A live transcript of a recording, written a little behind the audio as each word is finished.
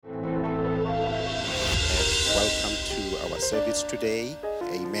service today.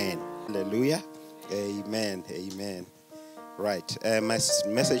 Amen. Hallelujah. Amen. Amen. Right. My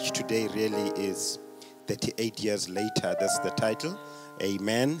message today really is 38 years later. That's the title.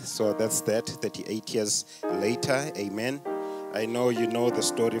 Amen. So that's that. 38 years later. Amen. I know you know the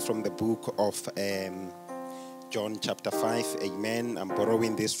story from the book of John chapter 5. Amen. I'm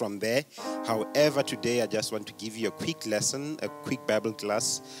borrowing this from there. However, today I just want to give you a quick lesson, a quick Bible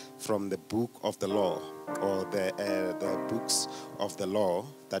class from the book of the law, or the books of the law.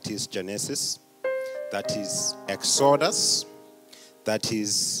 That is Genesis, that is Exodus, that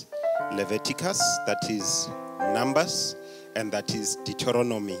is Leviticus, that is Numbers, and that is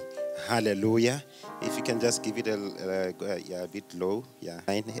Deuteronomy. Hallelujah. If you can just give it a bit low. Yeah.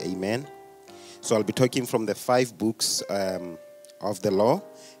 Amen. So I'll be talking from the 5 books of the law,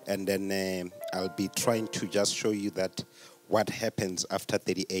 and then I'll be trying to just show you that what happens after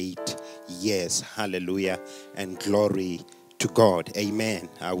 38 years. Hallelujah. And glory to God. Amen.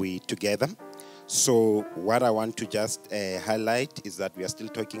 Are we together? So what I want to just highlight is that we are still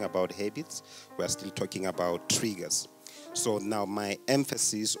talking about habits. We are still talking about triggers. So now my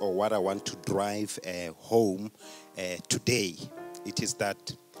emphasis, or what I want to drive home today, it is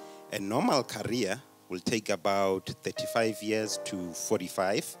that a normal career will take about 35 years to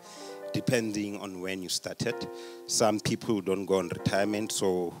 45, depending on when you started. Some people don't go on retirement,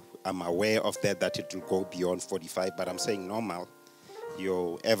 so I'm aware of that it will go beyond 45, but I'm saying normal,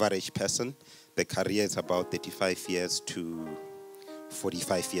 your average person, the career is about 35 years to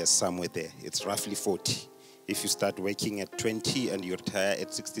 45 years, somewhere there. It's roughly 40. If you start working at 20 and you retire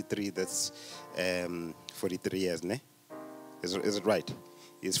at 63, that's 43 years, ne? Is it right?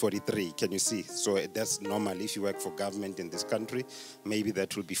 It's 43, can you see? So that's normal. If you work for government in this country, maybe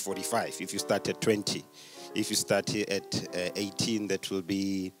that will be 45 if you start at 20. If you start at 18, that will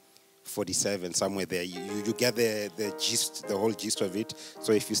be 47, somewhere there. You get the gist, the whole gist of it.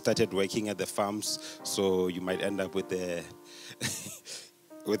 So if you started working at the farms, so you might end up with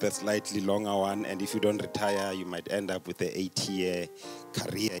with a slightly longer one, and if you don't retire, you might end up with an 80-year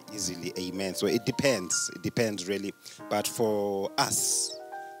career easily. Amen. So it depends really. But for us,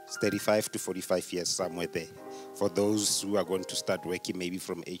 it's 35 to 45 years, somewhere there. For those who are going to start working maybe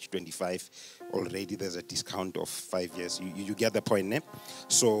from age 25, already there's a discount of 5 years. You get the point, ne?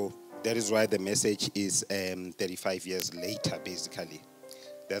 So that is why the message is 35 years later, basically.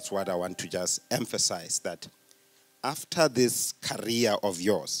 That's what I want to just emphasize, that after this career of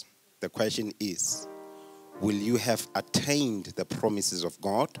yours, the question is, will you have attained the promises of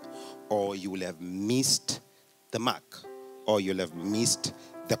God, or you will have missed the mark, or you'll have missed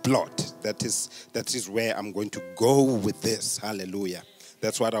the plot? That is where I'm going to go with this. Hallelujah.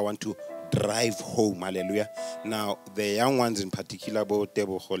 That's what I want to drive home. Hallelujah. Now, the young ones in particular,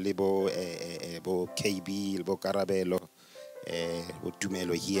 Tebo Holebo, KB, Karabelo,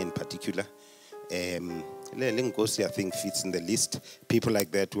 Tumelo here in particular, Lengosi, I think, fits in the list. People like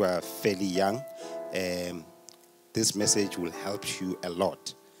that who are fairly young, this message will help you a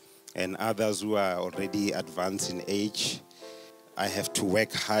lot. And others who are already advanced in age, I have to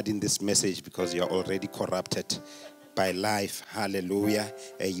work hard in this message because you're already corrupted by life. Hallelujah.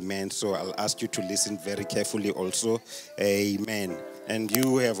 Amen. So I'll ask you to listen very carefully also. Amen. And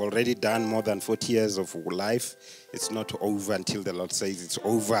you have already done more than 40 years of life. It's not over until the Lord says it's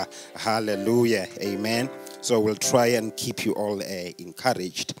over. Hallelujah. Amen. So we'll try and keep you all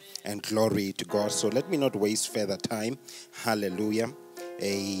encouraged, and glory to God. So let me not waste further time. Hallelujah.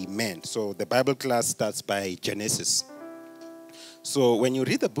 Amen. So the Bible class starts by Genesis. So when you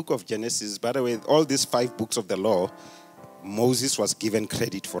read the book of Genesis, by the way, all these 5 books of the law, Moses was given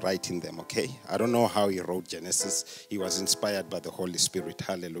credit for writing them, okay? I don't know how he wrote Genesis. He was inspired by the Holy Spirit,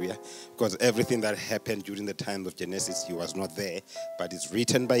 hallelujah. Because everything that happened during the time of Genesis, he was not there, but it's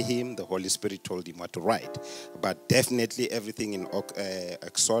written by him. The Holy Spirit told him what to write. But definitely everything in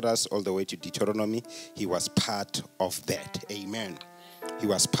Exodus all the way to Deuteronomy, he was part of that, amen. He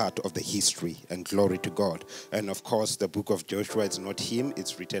was part of the history, and glory to God. And of course, the book of Joshua, it's not him,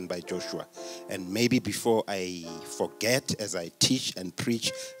 it's written by Joshua. And maybe before I forget, as I teach and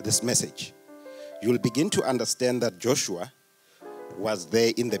preach this message, you'll begin to understand that Joshua was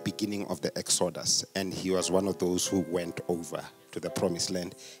there in the beginning of the Exodus, and he was one of those who went over to the promised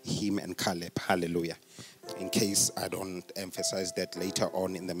land, him and Caleb. Hallelujah. In case I don't emphasize that later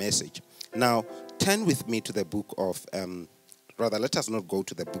on in the message. Now, turn with me to the book of Rather, let us not go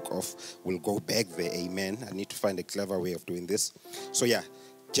to the book of, we'll go back there, amen. I need to find a clever way of doing this. So yeah,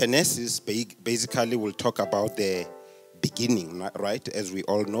 Genesis basically will talk about the beginning, right, as we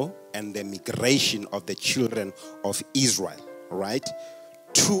all know, and the migration of the children of Israel, right,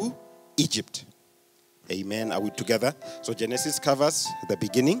 to Egypt. Amen. Are we together? So Genesis covers the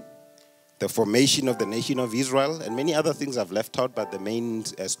beginning, the formation of the nation of Israel, and many other things I've left out, but the main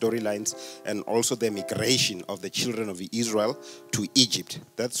storylines, and also the migration of the children of Israel to Egypt.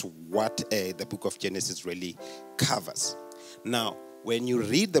 That's what the book of Genesis really covers. Now, when you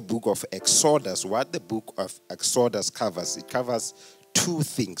read the book of Exodus, what the book of Exodus covers, it covers two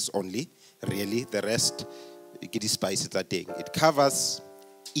things only, really. The rest, it is spices that thing. It covers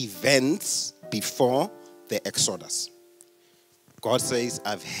events before the Exodus. God says,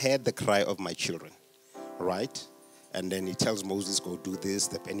 I've heard the cry of my children, right? And then he tells Moses, go do this,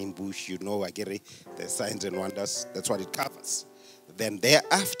 the burning bush, Agere, the signs and wonders. That's what it covers. Then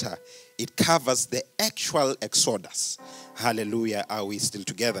thereafter, it covers the actual Exodus. Hallelujah, are we still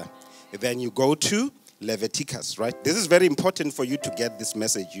together? Then you go to Leviticus, right? This is very important for you to get this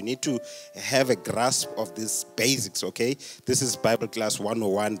message. You need to have a grasp of these basics, okay? This is Bible class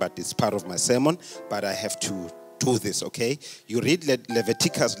 101, but it's part of my sermon, but I have to do this, okay? You read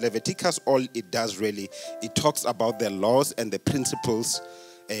Leviticus. Leviticus, all it does really, it talks about the laws and the principles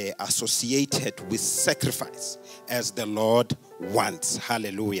associated with sacrifice as the Lord wants.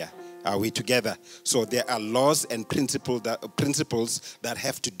 Hallelujah. Are we together? So there are laws and principles that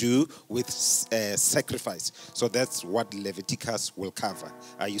have to do with sacrifice. So that's what Leviticus will cover.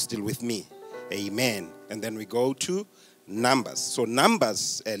 Are you still with me? Amen. And then we go to Numbers. So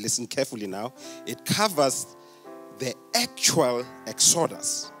Numbers, listen carefully now, it covers the actual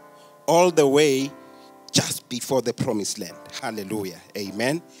Exodus all the way just before the promised land. Hallelujah.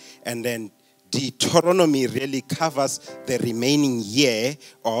 Amen. And then Deuteronomy really covers the remaining year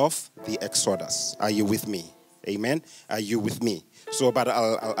of the Exodus. Are you with me? Amen. Are you with me? So, but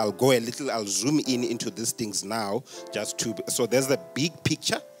I'll go a little, I'll zoom into these things now, so there's the big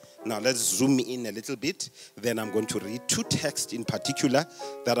picture. Now let's zoom in a little bit. Then I'm going to read two texts in particular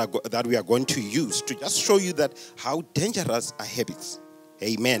that we are going to use to just show you that how dangerous are habits.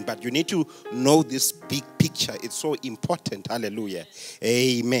 Amen. But you need to know this big picture. It's so important. Hallelujah.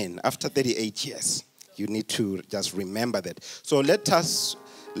 Amen. After 38 years, you need to just remember that. So let us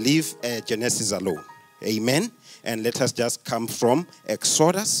leave Genesis alone. Amen. And let us just come from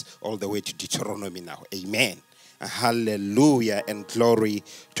Exodus all the way to Deuteronomy now. Amen. Hallelujah and glory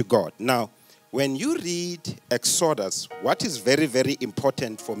to God. Now, when you read Exodus, what is very, very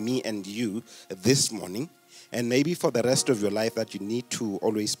important for me and you this morning, and maybe for the rest of your life that you need to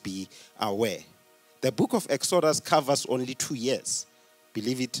always be aware. The book of Exodus covers only 2 years,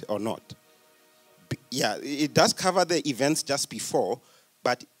 believe it or not. Yeah, it does cover the events just before,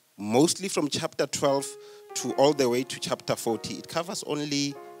 but mostly from chapter 12 to all the way to chapter 40, it covers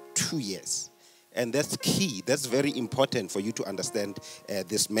only 2 years. And that's key. That's very important for you to understand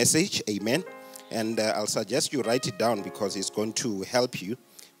this message. Amen. And I'll suggest you write it down because it's going to help you.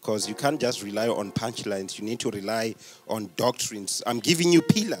 Because you can't just rely on punchlines. You need to rely on doctrines. I'm giving you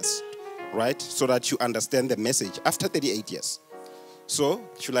pillars, right? So that you understand the message after 38 years. So,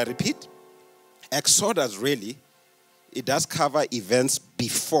 should I repeat? Exodus really, it does cover events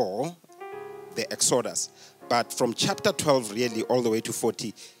before the Exodus. But from chapter 12 really all the way to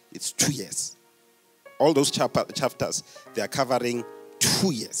 40, it's 2 years. All those chapters, they are covering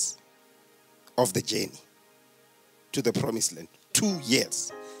 2 years of the journey to the promised land. 2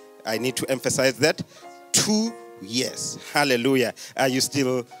 years. I need to emphasize that. 2 years. Hallelujah. Are you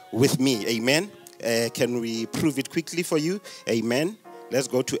still with me? Amen. Can we prove it quickly for you? Amen. Let's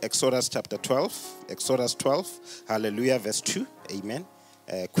go to Exodus chapter 12. Exodus 12. Hallelujah. Verse 2. Amen.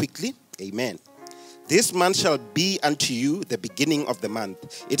 Quickly. Amen. This month shall be unto you the beginning of the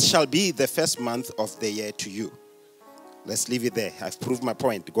month. It shall be the first month of the year to you. Let's leave it there. I've proved my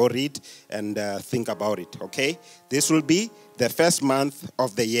point. Go read and think about it, okay? This will be the first month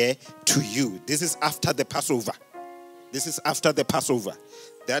of the year to you. This is after the Passover. This is after the Passover.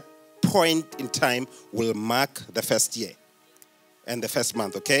 That point in time will mark the first year and the first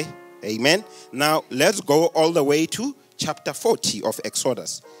month, okay? Amen. Now, let's go all the way to chapter 40 of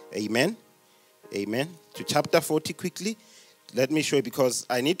Exodus. Amen. Amen. To chapter 40 quickly. Let me show you because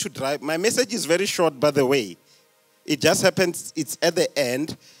I need to drive. My message is very short, by the way. It just happens, it's at the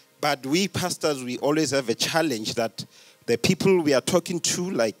end, but we pastors, we always have a challenge that the people we are talking to,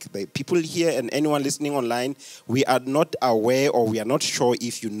 like the people here and anyone listening online, we are not aware or we are not sure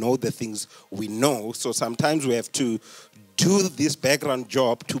if you know the things we know. So sometimes we have to do this background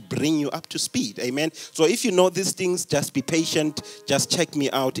job to bring you up to speed. Amen. So if you know these things, just be patient. Just check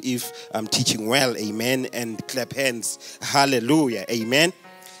me out if I'm teaching well. Amen. And clap hands. Hallelujah. Amen.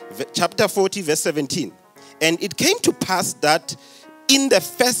 Chapter 40, verse 17. And it came to pass that in the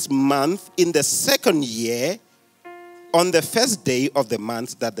first month, in the second year, on the first day of the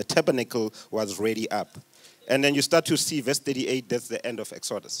month that the tabernacle was ready up. And then you start to see verse 38, that's the end of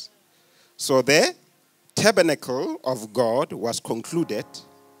Exodus. So the tabernacle of God was concluded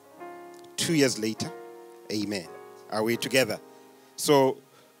 2 years later. Amen. Are we together? So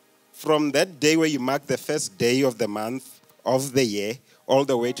from that day where you mark the first day of the month of the year, all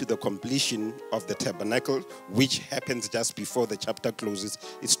the way to the completion of the tabernacle, which happens just before the chapter closes,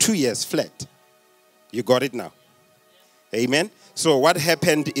 it's 2 years flat. You got it now? Amen. So what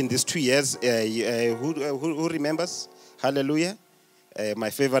happened in these 2 years? Who remembers? Hallelujah. My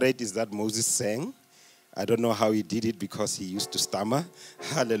favorite is that Moses sang. I don't know how he did it because he used to stammer.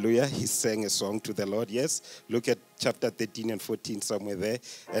 Hallelujah. He sang a song to the Lord. Yes. Look at chapter 13 and 14 somewhere there.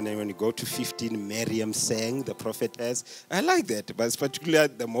 And then when you go to 15, Miriam sang, the prophetess. I like that. But it's particularly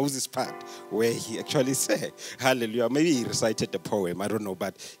the Moses part where he actually sang. Hallelujah. Maybe he recited the poem. I don't know.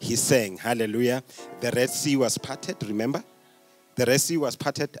 But he sang. Hallelujah. The Red Sea was parted. Remember? The Red Sea was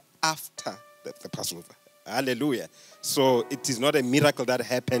parted after the Passover. Hallelujah. So it is not a miracle that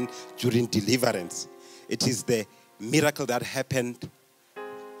happened during deliverance. It is the miracle that happened.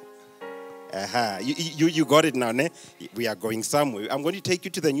 You got it now, ne? We are going somewhere. I'm going to take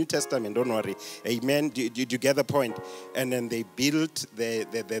you to the New Testament, don't worry. Amen. Do you get the point? And then they built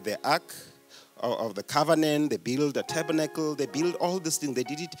the ark of the covenant, they built the tabernacle, they built all these things. They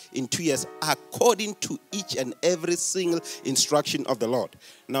did it in 2 years according to each and every single instruction of the Lord.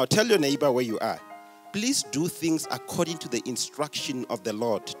 Now tell your neighbor where you are. Please do things according to the instruction of the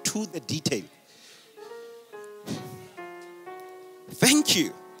Lord, to the detail. Thank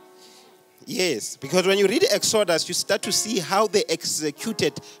you. Yes, because when you read Exodus, you start to see how they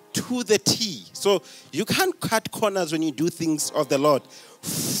executed to the T. So you can't cut corners when you do things of the Lord.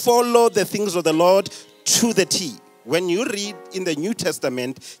 Follow the things of the Lord to the T. When you read in the New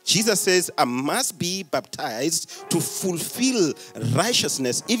Testament, Jesus says, I must be baptized to fulfill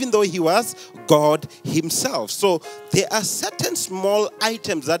righteousness, even though he was God himself. So there are certain small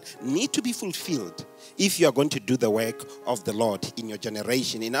items that need to be fulfilled if you are going to do the work of the Lord in your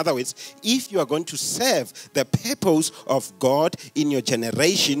generation. In other words, if you are going to serve the purpose of God in your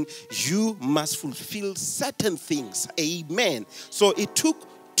generation, you must fulfill certain things. Amen. So it took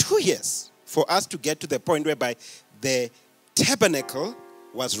 2 years for us to get to the point whereby the tabernacle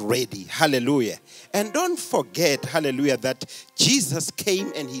was ready. Hallelujah. And don't forget, hallelujah, that Jesus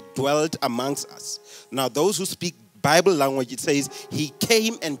came and he dwelt amongst us. Now, those who speak Bible language, it says he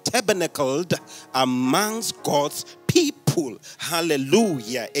came and tabernacled amongst God's people.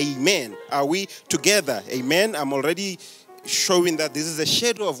 Hallelujah. Amen. Are we together? Amen. I'm already showing that this is a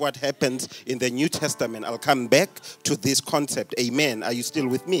shadow of what happens in the New Testament. I'll come back to this concept. Amen. Are you still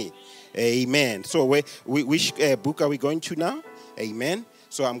with me? Amen. So which book are we going to now? Amen.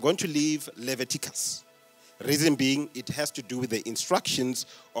 So I'm going to leave Leviticus. Reason being, it has to do with the instructions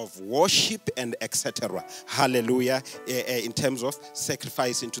of worship and etc. Hallelujah. In terms of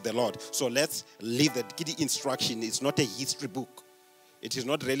sacrificing to the Lord. So let's leave the instruction. It's not a history book. It is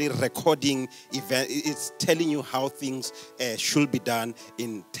not really recording event. It's telling you how things should be done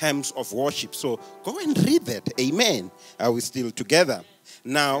in terms of worship. So go and read that. Amen. Are we still together?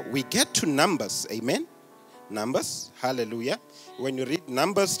 Now we get to Numbers. Amen. Numbers. Hallelujah. When you read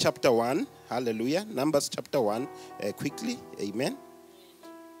Numbers chapter 1, hallelujah. Numbers chapter 1, quickly. Amen.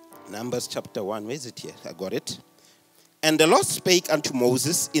 Numbers chapter 1. Where is it here? I got it. And the Lord spake unto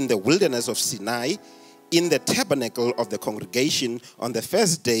Moses in the wilderness of Sinai, in the tabernacle of the congregation, on the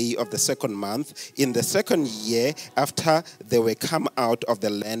first day of the second month, in the second year after they were come out of the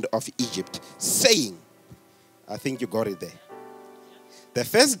land of Egypt, saying, I think you got it there. The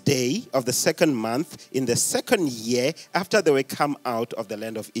first day of the second month, in the second year after they were come out of the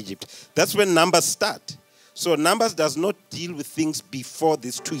land of Egypt. That's when Numbers start. So Numbers does not deal with things before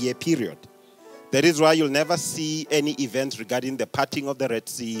this 2-year period. That is why you'll never see any events regarding the parting of the Red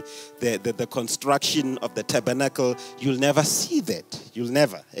Sea, the construction of the tabernacle. You'll never see that. You'll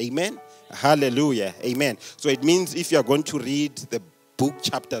never. Amen? Hallelujah. Amen. So it means if you're going to read the book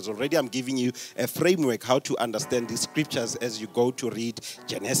chapters, already I'm giving you a framework how to understand these scriptures as you go to read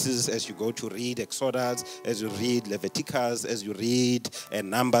Genesis, as you go to read Exodus, as you read Leviticus, as you read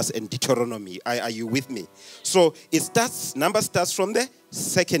Numbers and Deuteronomy. Are you with me? So Numbers starts from the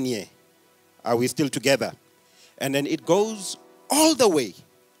second year. Are we still together? And then it goes all the way,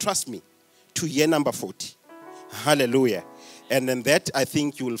 trust me, to year number 40. Hallelujah. And then that, I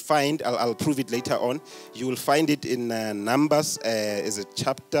think you will find, I'll prove it later on, you will find it in Numbers, is it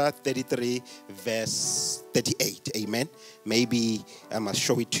chapter 33, verse 38. Amen. Maybe I must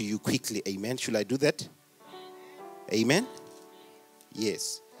show it to you quickly. Amen. Should I do that? Amen.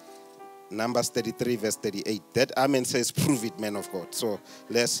 Yes. Numbers 33, verse 38. That amen says, prove it, man of God. So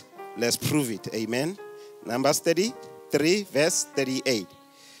let's prove it. Amen. Numbers 33, verse 38.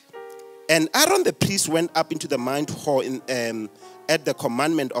 And Aaron the priest went up into the Mount Hor at the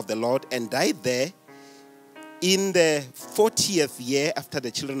commandment of the Lord and died there in the 40th year after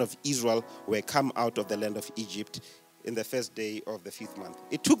the children of Israel were come out of the land of Egypt in the first day of the 5th month.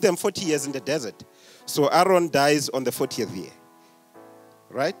 It took them 40 years in the desert. So Aaron dies on the 40th year.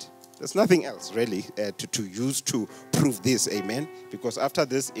 Right? There's nothing else really to use to prove this. Amen. Because after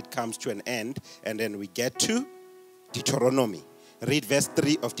this, it comes to an end. And then we get to Deuteronomy. Read verse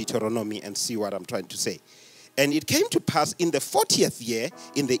 3 of Deuteronomy and see what I'm trying to say. And it came to pass in the 40th year,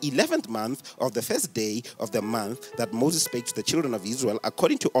 in the 11th month of the first day of the month, that Moses spake to the children of Israel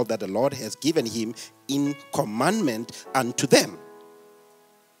according to all that the Lord has given him in commandment unto them.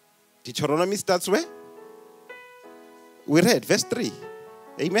 Deuteronomy starts where? We read verse 3.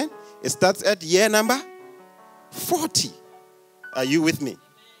 Amen. It starts at year number 40. Are you with me?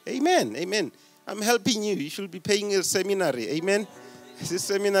 Amen. Amen. I'm helping you. You should be paying a seminary. Amen. This is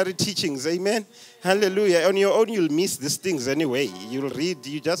seminary teachings. Amen. Hallelujah. On your own, you'll miss these things anyway. You'll read,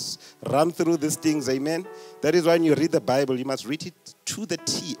 you just run through these things. Amen. That is why when you read the Bible, you must read it to the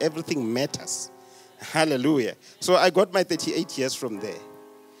T. Everything matters. Hallelujah. So I got my 38 years from there.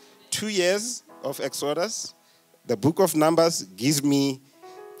 2 years of Exodus. The book of Numbers gives me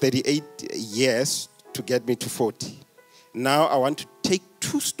 38 years to get me to 40. Now I want to take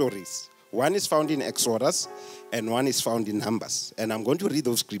 2 stories. One is found in Exodus and one is found in Numbers. And I'm going to read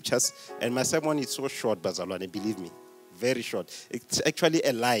those scriptures. And my sermon is so short, Bazalwane, believe me. Very short. It's actually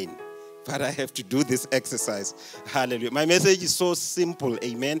a line. But I have to do this exercise. Hallelujah. My message is so simple.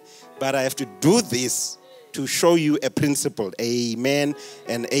 Amen. But I have to do this to show you a principle. Amen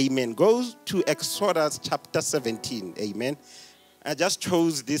and amen. Go to Exodus chapter 17. Amen. I just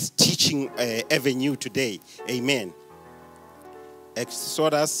chose this teaching avenue today. Amen.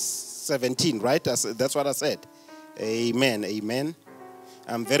 Exodus 17, right? That's what I said. Amen. Amen.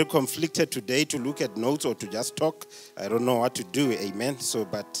 I'm very conflicted today to look at notes or to just talk. I don't know what to do. Amen. So,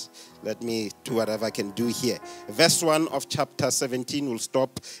 but let me do whatever I can do here. Verse 1 of chapter 17 will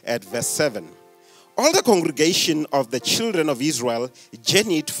stop at verse 7. All the congregation of the children of Israel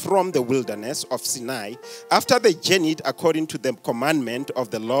journeyed from the wilderness of Sinai after they journeyed according to the commandment of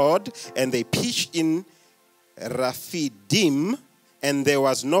the Lord, and they pitched in Rephidim, and there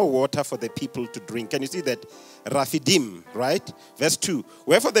was no water for the people to drink. Can you see that? Rephidim, right? Verse 2.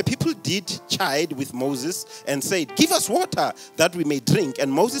 Wherefore the people did chide with Moses and said, give us water that we may drink.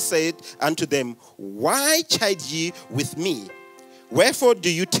 And Moses said unto them, why chide ye with me? Wherefore do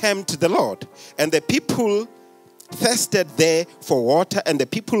you tempt the Lord? And the people thirsted there for water, and the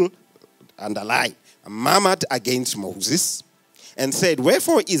people, underline, murmured against Moses and said,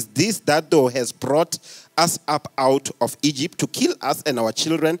 wherefore is this that thou hast brought us up out of Egypt to kill us and our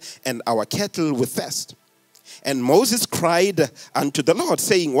children and our cattle with thirst? And Moses cried unto the Lord,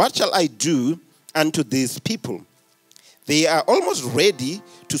 saying, what shall I do unto these people? They are almost ready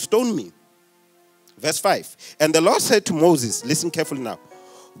to stone me. Verse 5. And the Lord said to Moses, listen carefully now,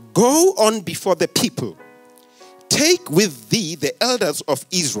 go on before the people, take with thee the elders of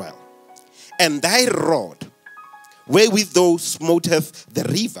Israel, and thy rod, wherewith thou smotest the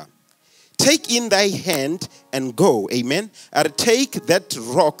river. Take in thy hand and go. Amen. Take that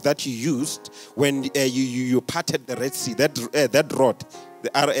rock that you used when you parted the Red Sea, that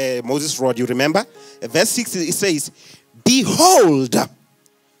rod, Moses' rod, you remember? Verse 6, it says, behold,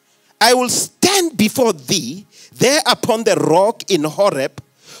 I will stand before thee there upon the rock in Horeb.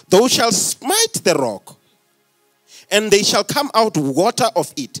 Thou shalt smite the rock, and they shall come out water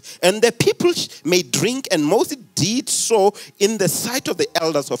of it, and the people may drink. And Moses did so in the sight of the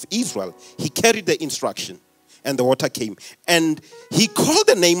elders of Israel. He carried the instruction, and the water came. And he called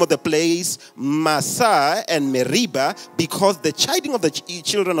the name of the place Massah and Meribah, because the chiding of the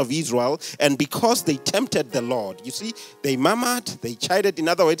children of Israel, and because they tempted the Lord. You see, they murmured, they chided. In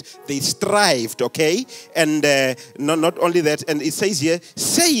other words, they strived, okay? And not only that, and it says here,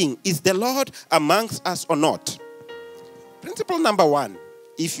 saying, is the Lord amongst us or not? Principle number 1,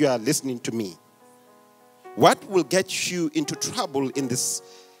 if you are listening to me, what will get you into trouble in this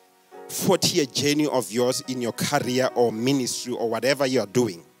 40-year journey of yours in your career or ministry or whatever you are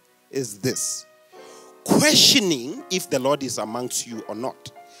doing is this: questioning if the Lord is amongst you or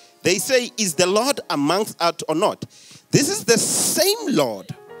not. They say, is the Lord amongst us or not? This is the same Lord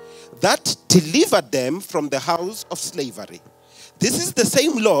that delivered them from the house of slavery, This is the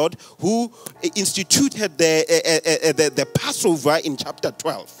same Lord who instituted the Passover in chapter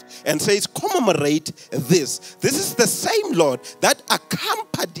 12 and says, commemorate this. This is the same Lord that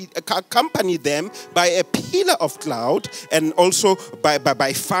accompanied them by a pillar of cloud and also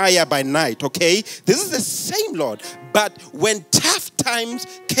by fire by night, okay? This is the same Lord. But when tough times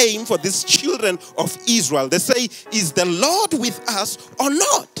came for these children of Israel, they say, is the Lord with us or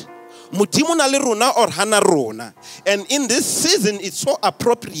not? Modimo na le rona or hana rona. And in this season, it's so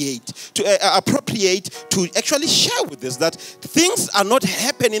appropriate to actually share with us that things are not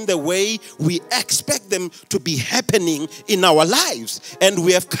happening the way we expect them to be happening in our lives. And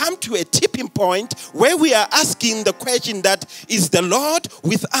we have come to a tipping point where we are asking the question that, is the Lord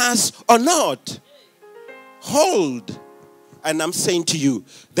with us or not? Hold. And I'm saying to you,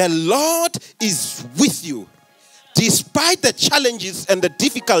 the Lord is with you. Despite the challenges and the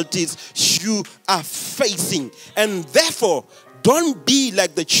difficulties you are facing. And therefore, don't be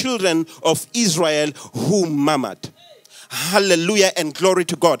like the children of Israel who murmured. Hallelujah and glory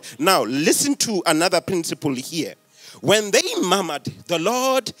to God. Now, listen to another principle here. When they murmured, the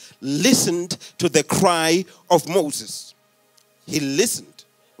Lord listened to the cry of Moses. He listened,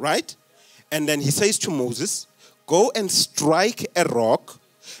 right? And then he says to Moses, go and strike a rock,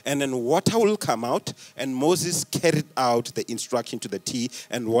 and then water will come out. And Moses carried out the instruction to the T,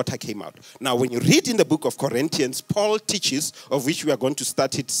 and water came out. Now, when you read in the book of Corinthians, Paul teaches, of which we are going to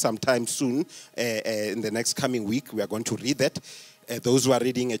start it sometime soon, in the next coming week. We are going to read that. Those who are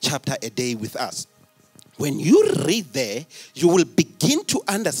reading a chapter a day with us. When you read there, you will begin to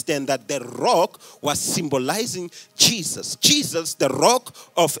understand that the rock was symbolizing Jesus. Jesus, the rock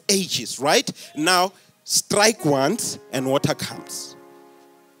of ages, right? Now, strike once and water comes.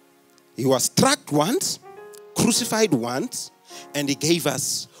 He was struck once, crucified once, and he gave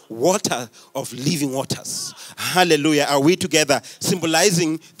us water of living waters. Hallelujah. Are we together?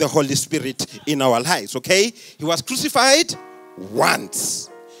 Symbolizing the Holy Spirit in our lives, okay? He was crucified once,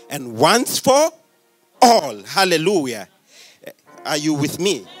 and once for all. Hallelujah. Are you with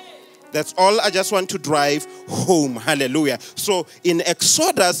me? That's all I just want to drive home. Hallelujah. So in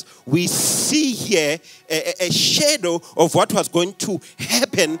Exodus, we see here a shadow of what was going to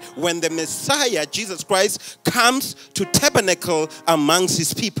happen when the Messiah, Jesus Christ, comes to tabernacle amongst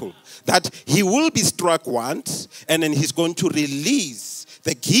his people. That he will be struck once, and then he's going to release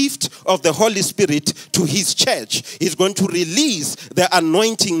the gift of the Holy Spirit to his church. He's going to release the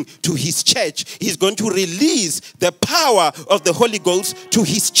anointing to his church. He's going to release the power of the Holy Ghost to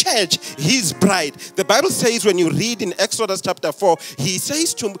his church, his bride. The Bible says, when you read in Exodus chapter 4, he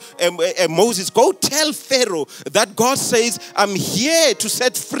says to Moses, go tell Pharaoh that God says, I'm here to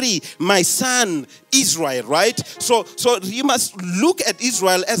set free my son Israel, right? So you must look at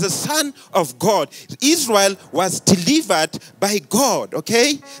Israel as a son of God. Israel was delivered by God, okay?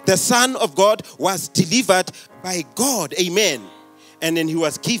 The Son of God was delivered by God, amen. And then he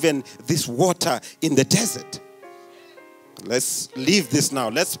was given this water in the desert. Let's leave this now.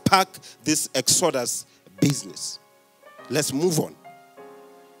 Let's park this Exodus business. Let's move on.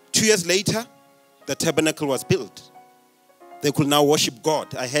 2 years later, the tabernacle was built. They could now worship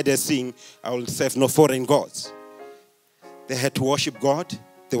God. I heard her sing, I will serve no foreign gods. They had to worship God.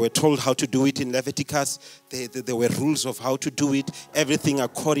 They were told how to do it in Leviticus. There were rules of how to do it. Everything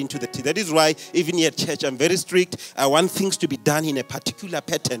according to the T. That is why even here at church, I'm very strict. I want things to be done in a particular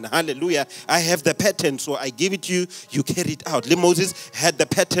pattern. Hallelujah. I have the pattern, so I give it to you. You carry it out. Moses had the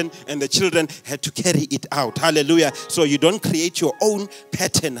pattern, and the children had to carry it out. Hallelujah. So you don't create your own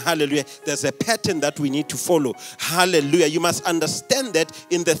pattern. Hallelujah. There's a pattern that we need to follow. Hallelujah. You must understand that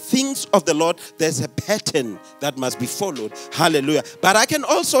in the things of the Lord, there's a pattern that must be followed. Hallelujah. But I can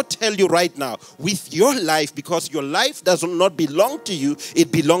also tell you right now, with your life, because your life does not belong to you,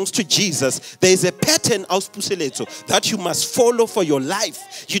 it belongs to Jesus. There is a pattern that you must follow for your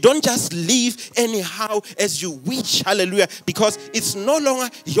life. You don't just live anyhow as you wish. Hallelujah. Because it's no longer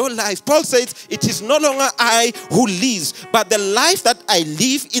your life. Paul says, it is no longer I who lives, but the life that I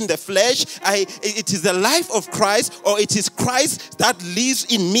live in the flesh, it is the life of Christ, or it is Christ that lives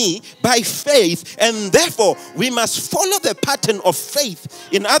in me by faith. And therefore, we must follow the pattern of faith.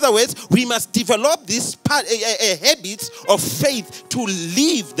 In other words, we must develop this habits of faith to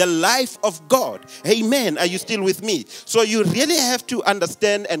live the life of God. Amen. Are you still with me? So you really have to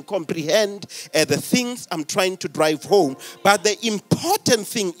understand and comprehend the things I'm trying to drive home. But the important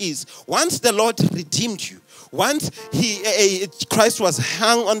thing is, once the Lord redeemed you, Once Christ was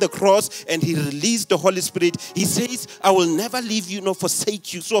hung on the cross and he released the Holy Spirit, he says, I will never leave you nor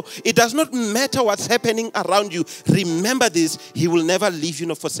forsake you. So it does not matter what's happening around you. Remember this, he will never leave you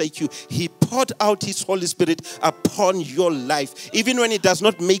nor forsake you. He poured out his Holy Spirit upon your life. Even when it does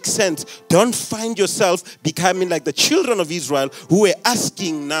not make sense, don't find yourself becoming like the children of Israel who were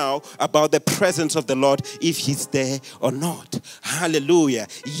asking now about the presence of the Lord, if he's there or not. Hallelujah.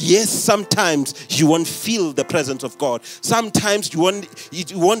 Yes, sometimes you won't feel the presence of God. Sometimes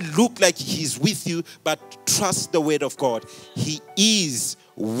it won't look like he's with you, but trust the word of God. He is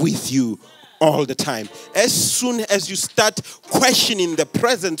with you all the time. As soon as you start questioning the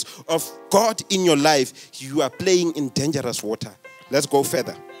presence of God in your life, you are playing in dangerous water. Let's go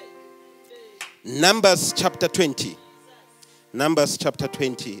further. Numbers chapter 20. Numbers chapter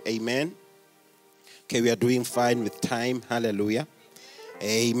 20. Amen. Okay, we are doing fine with time. Hallelujah.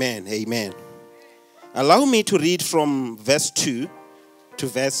 Amen. Amen. Allow me to read from verse 2 to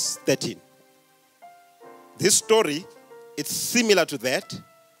verse 13. This story, it's similar to that.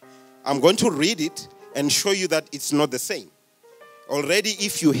 I'm going to read it and show you that it's not the same. Already,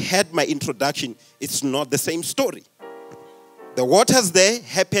 if you had my introduction, it's not the same story. The waters there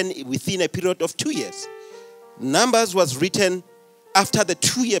happened within a period of 2 years. Numbers was written after the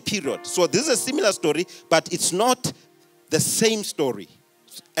 2-year period. So this is a similar story, but it's not the same story.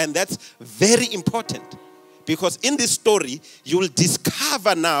 And that's very important, because in this story, you will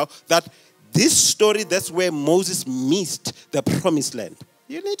discover now that this story, that's where Moses missed the promised land.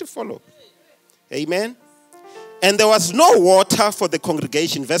 You need to follow. Amen. And there was no water for the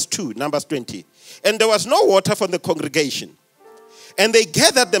congregation. Verse 2, Numbers 20. And there was no water for the congregation. And they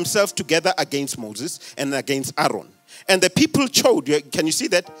gathered themselves together against Moses and against Aaron. And the people chode. Can you see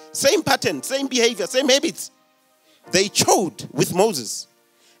that? Same pattern, same behavior, same habits. They chode with Moses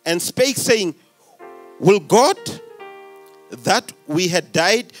and spake, saying, will God that we had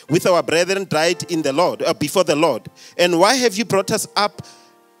died with our brethren died in the Lord, before the Lord? And why have you brought us up,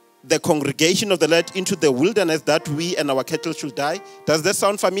 the congregation of the Lord, into the wilderness, that we and our cattle should die? Does that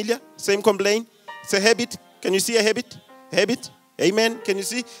sound familiar? Same complaint? It's a habit. Can you see a habit? Habit? Amen. Can you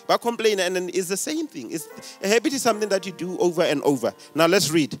see? But complain, and then it's the same thing. A habit is something that you do over and over. Now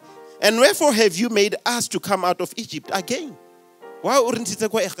let's read. And wherefore have you made us to come out of Egypt again? Why wouldn't it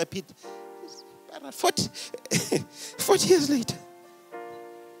go 40 years later?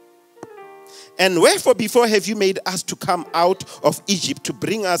 And wherefore before have you made us to come out of Egypt to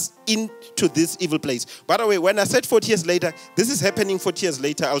bring us into this evil place? By the way, when I said 40 years later, this is happening 40 years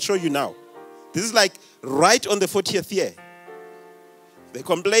later. I'll show you now. This is like right on the 40th year. They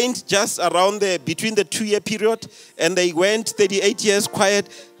complained just around between the 2-year period, and they went 38 years quiet,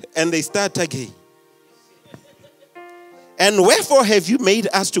 and they start again. And wherefore have you made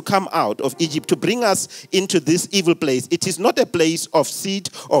us to come out of Egypt to bring us into this evil place? It is not a place of seed,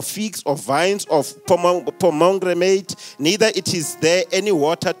 of figs, of vines, of pomegranate, neither it is there any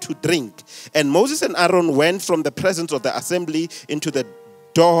water to drink. And Moses and Aaron went from the presence of the assembly into the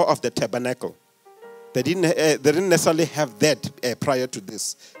door of the tabernacle. They didn't necessarily have that prior to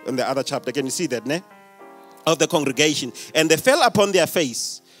this. In the other chapter, can you see that, ne? Of the congregation. And they fell upon their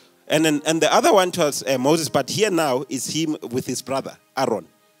face. And the other one was Moses, but here now is him with his brother, Aaron.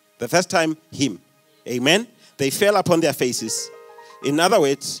 The first time, him. Amen? They fell upon their faces. In other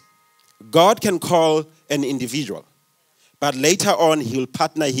words, God can call an individual, but later on, he'll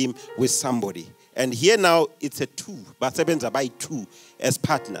partner him with somebody. And here now, it's a two. Batsebens are by two as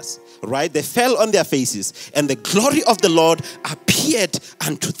partners. Right? They fell on their faces, and the glory of the Lord appeared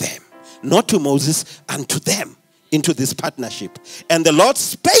unto them. Not to Moses, unto them. Into this partnership. And the Lord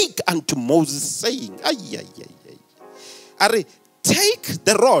spake unto Moses, saying, Are take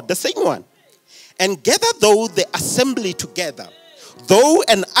the rod, the same one, and gather thou the assembly together. Thou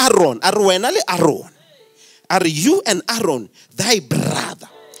and Aaron, are you and Aaron, thy brother,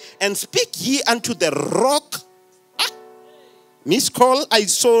 and speak ye unto the rock. Miss call I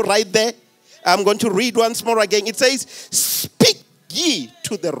saw right there. I'm going to read once more again. It says, speak ye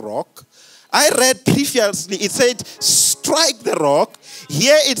to the rock. I read previously, it said, strike the rock.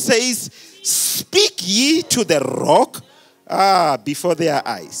 Here it says, speak ye to the rock before their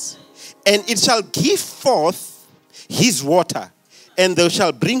eyes. And it shall give forth his water. And they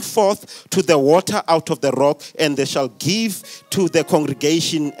shall bring forth to the water out of the rock. And they shall give to the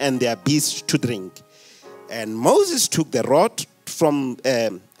congregation and their beasts to drink. And Moses took the rod from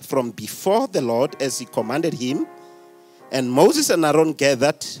before the Lord as he commanded him. And Moses and Aaron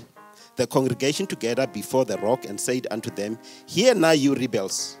gathered the congregation together before the rock and said unto them, hear now, you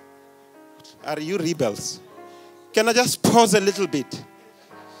rebels. Are you rebels? Can I just pause a little bit?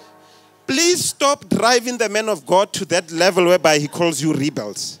 Please stop driving the man of God to that level whereby he calls you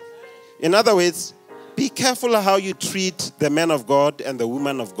rebels. In other words, be careful how you treat the man of God and the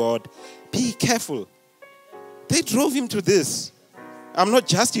woman of God. Be careful. They drove him to this. I'm not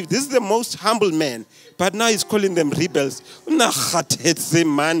just you. This is the most humble man. But now he's calling them rebels.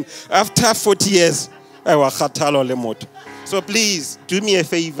 Man, after 40 years. So please, do me a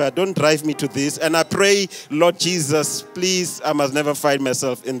favor. Don't drive me to this. And I pray, Lord Jesus, please, I must never find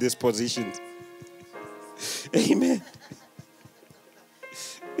myself in this position. Amen.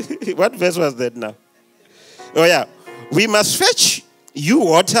 What verse was that now? Oh yeah. We must fetch you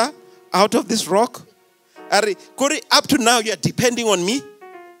water out of this rock. Up to now, you are depending on me.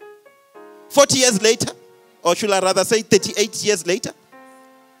 40 years later. Or should I rather say 38 years later?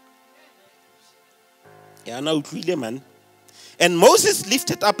 Yeah, now man. And Moses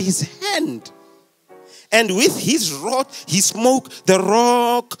lifted up his hand. And with his rod, he smote the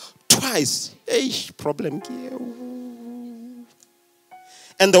rock twice. Problem here.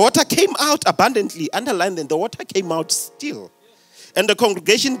 And the water came out abundantly. Underline that the water came out still. And the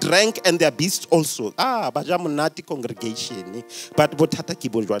congregation drank, and their beasts also. Bajamunati congregation. But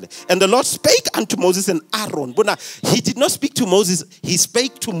and the Lord spake unto Moses and Aaron. He did not speak to Moses. He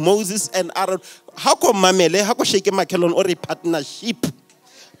spake to Moses and Aaron. How come mamele? How come shake makelon or a partnership?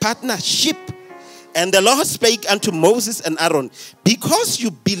 Partnership. And the Lord spake unto Moses and Aaron, because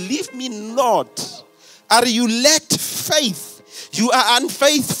you believe me not, are you lacked faith? You are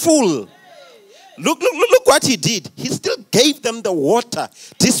unfaithful. Look what he did. He still gave them the water,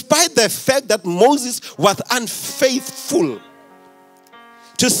 despite the fact that Moses was unfaithful,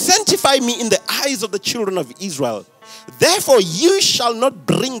 to sanctify me in the eyes of the children of Israel. Therefore, you shall not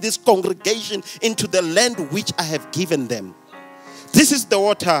bring this congregation into the land which I have given them. This is the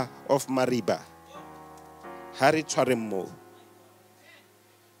water of Meribah.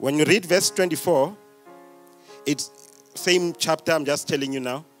 When you read verse 24, it's same chapter, I'm just telling you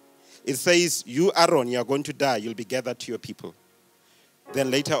now. It says, you, Aaron, you are going to die. You'll be gathered to your people.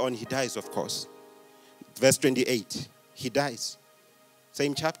 Then later on, he dies, of course. Verse 28, he dies.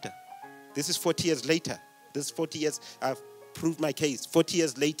 Same chapter. This is 40 years later. This is 40 years. I've proved my case. 40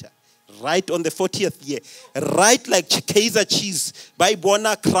 years later. Right on the 40th year. Right like Kaiser cheese. By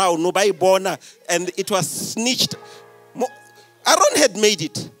Bona crown. No, by Bona. And it was snitched. Aaron had made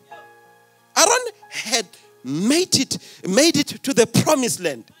it. Aaron had made it to the promised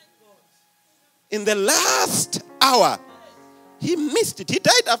land. In the last hour, he missed it. He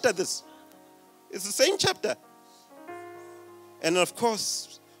died after this. It's the same chapter. And of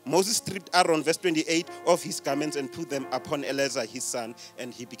course, Moses stripped Aaron, verse 28, of his garments and put them upon Eleazar, his son,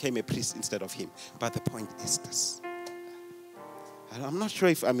 and he became a priest instead of him. But the point is this. I'm not sure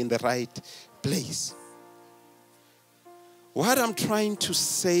if I'm in the right place. What I'm trying to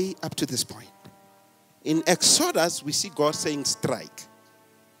say up to this point. In Exodus, we see God saying strike.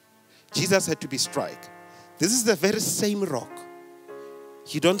 Jesus had to be struck. This is the very same rock.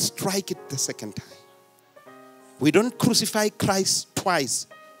 You don't strike it the second time. We don't crucify Christ twice.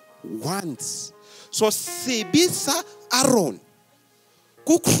 Once. So sebisa Aaron.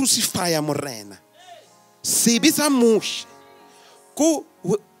 Ku crucify morena. Sebisa Moshe. Ku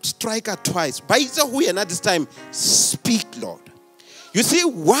strike her twice. By the this time, speak, Lord. You see,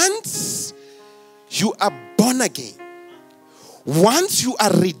 once you are born again, once you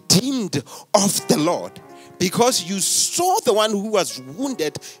are redeemed of the Lord, because you saw the one who was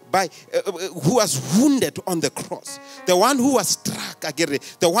wounded on the cross, the one who was struck,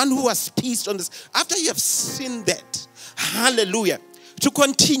 the one who was pierced on this. After you have seen that, hallelujah, to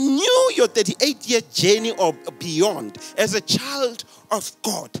continue your 38-year journey or beyond as a child of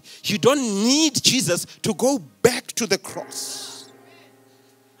God, you don't need Jesus to go back to the cross.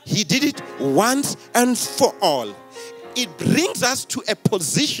 He did it once and for all. It brings us to a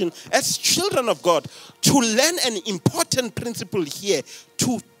position as children of God to learn an important principle here,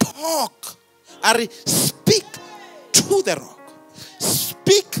 to talk, or speak to the rock,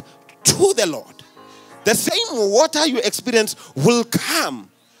 speak to the Lord. The same water you experience will come,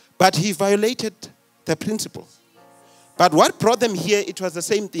 but he violated the principle. But what brought them here, it was the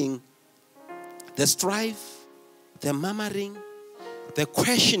same thing. The strife, the murmuring, the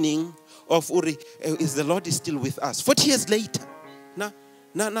questioning of Uri, is the Lord is still with us? 40 years later. Now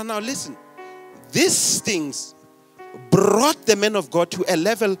listen. These things brought the men of God to a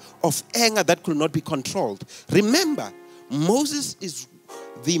level of anger that could not be controlled. Remember, Moses is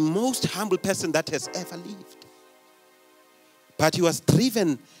the most humble person that has ever lived. But he was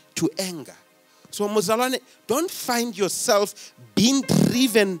driven to anger. So Muzalwane, don't find yourself being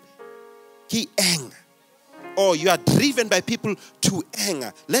driven to anger. or you are driven by people to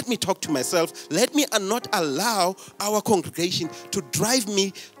anger, let me talk to myself. Let me not allow our congregation to drive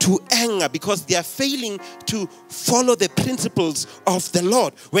me to anger because they are failing to follow the principles of the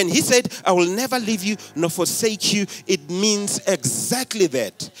Lord. When he said, I will never leave you nor forsake you, it means exactly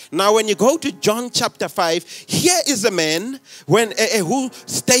that. Now, when you go to John chapter 5, here is a man who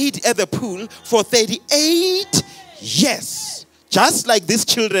stayed at the pool for 38 years, just like these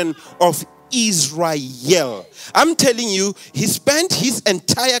children of Israel. I'm telling you, he spent his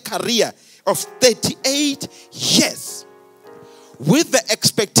entire career of 38 years with the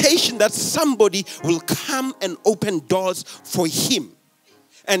expectation that somebody will come and open doors for him.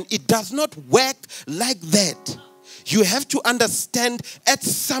 And it does not work like that. You have to understand at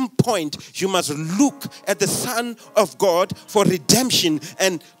some point you must look at the Son of God for redemption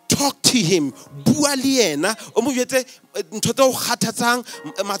and talk to him. Bua le yena, o mo jwetse ntho tse o kgathatsang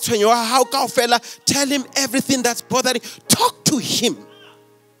matshwenyo a hao kaofela. Tell him everything that's bothering. Talk to him.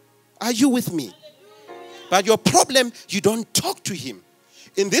 Are you with me? But your problem, you don't talk to him.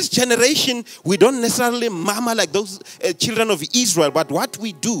 In this generation, we don't necessarily murmur like those children of Israel. But what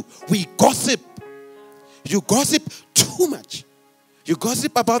we do, we gossip. You gossip too much. You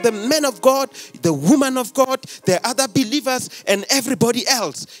gossip about the men of God, the woman of God, the other believers, and everybody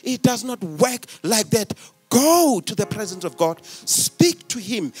else. It does not work like that. Go to the presence of God. Speak to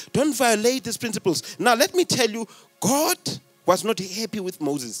him. Don't violate these principles. Now, let me tell you, God was not happy with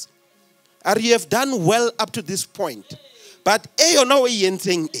Moses. You have done well up to this point. But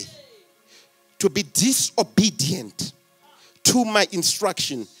to be disobedient to my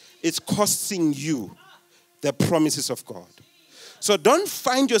instruction is costing you the promises of God. So don't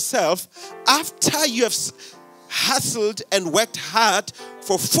find yourself, after you have hustled and worked hard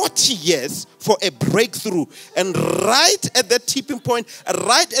for 40 years for a breakthrough, and right at that tipping point,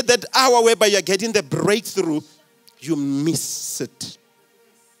 right at that hour whereby you're getting the breakthrough, you miss it.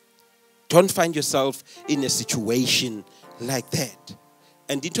 Don't find yourself in a situation like that.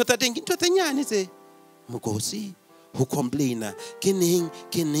 And into that thing, Mugosi, who complain, kening.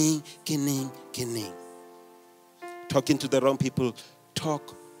 Talking to the wrong people,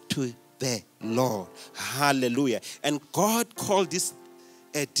 talk to the Lord. Hallelujah. And God called this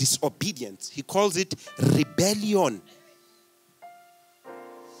disobedience. He calls it rebellion.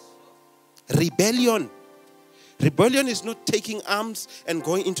 Rebellion. Rebellion is not taking arms and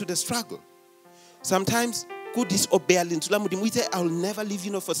going into the struggle. Sometimes, good disobey. I'll never leave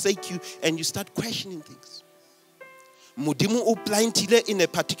you nor forsake you, and you start questioning things. Mudimu uplantile in a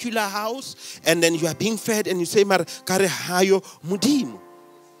particular house, and then you are being fed, and you say, "Mar kare hayo mudimu."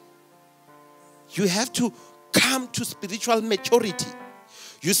 You have to come to spiritual maturity.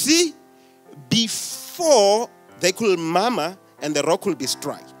 You see, before they could murmur and the rock will be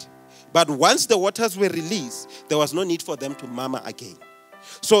struck. But once the waters were released, there was no need for them to murmur again.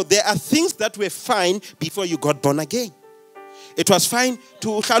 So there are things that were fine before you got born again. It was fine to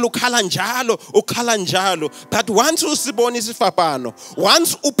ukhala njalo, but once usibona isifapano,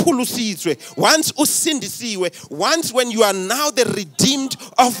 once uphulusizwe, once usindisiwe, once when you are now the redeemed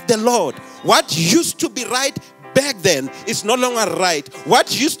of the Lord, what used to be right back then is no longer right.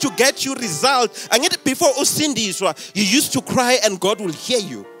 What used to get you result, and yet before usindiswa, you used to cry and God will hear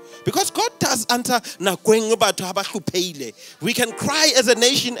you. Because God does answer. We can cry as a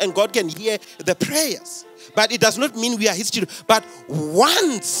nation and God can hear the prayers. But it does not mean we are his children. But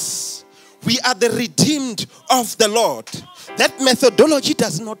once we are the redeemed of the Lord, that methodology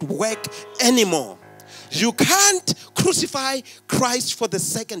does not work anymore. You can't crucify Christ for the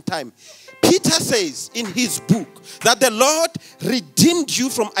second time. Peter says in his book that the Lord redeemed you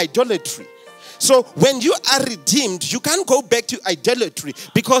from idolatry. So when you are redeemed, you can't go back to idolatry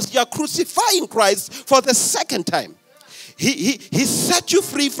because you are crucifying Christ for the second time. He set you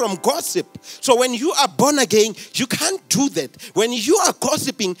free from gossip. So when you are born again, you can't do that. When you are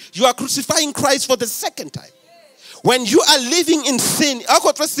gossiping, you are crucifying Christ for the second time. When you are living in sin,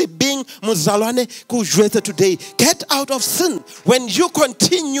 today, get out of sin. When you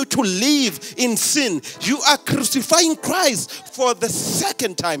continue to live in sin, you are crucifying Christ for the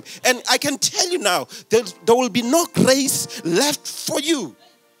second time. And I can tell you now, there will be no grace left for you.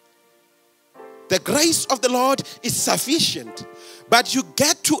 The grace of the Lord is sufficient. But you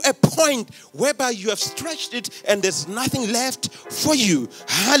get to a point whereby you have stretched it and there's nothing left for you.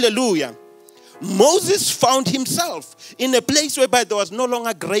 Hallelujah. Moses found himself in a place whereby there was no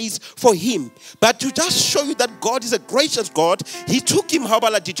longer grace for him. But to just show you that God is a gracious God, he took him,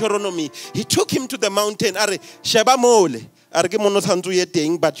 Deuteronomy, he took him to the mountain.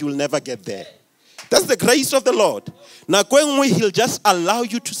 But you'll never get there. That's the grace of the Lord. Now, going away, He'll just allow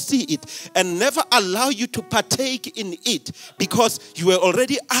you to see it and never allow you to partake in it because you were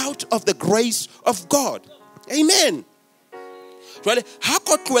already out of the grace of God. Amen. How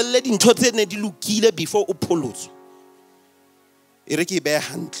could you let in before Apollos? Ireki bear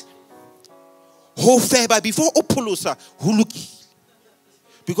hand. Ho favor before Apollos, who look.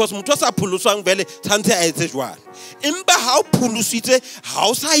 Because mutwasa pulusang vele tante aetejwa. Imba how pulusite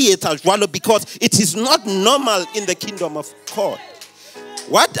how sayeta because it is not normal in the kingdom of God.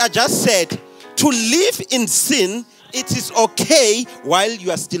 What I just said, to live in sin, it is okay while you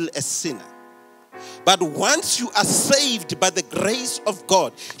are still a sinner. But once you are saved by the grace of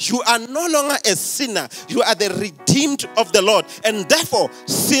God, you are no longer a sinner. You are the redeemed of the Lord. And therefore,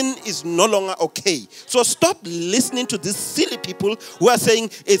 sin is no longer okay. So stop listening to these silly people who are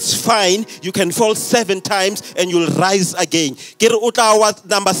saying, it's fine, you can fall 7 times and you'll rise again.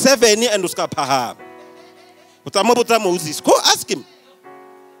 Number 7 and Moses. Go ask him.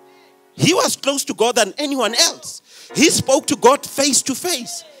 He was close to God than anyone else. He spoke to God face to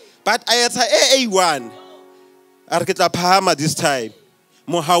face. But I had A1. Arketa Pahama this time.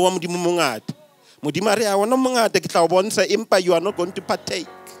 Mohawa Mudimungat. Mudimari, I want no mungat, the Kitawonsa impa, you are not going to partake.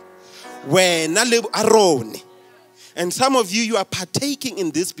 When Nalib Aron. And some of you are partaking in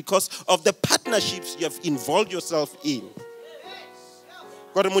this because of the partnerships you have involved yourself in.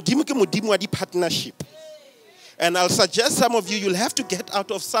 Got a Mudimu partnership. And I'll suggest some of you, you'll have to get out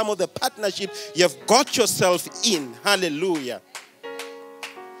of some of the partnership you have got yourself in. Hallelujah.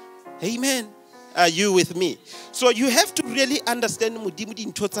 Amen. Are you with me? So you have to really understand.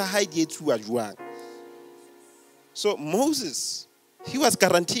 So Moses, he was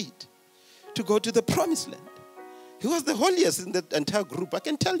guaranteed to go to the promised land. He was the holiest in the entire group. I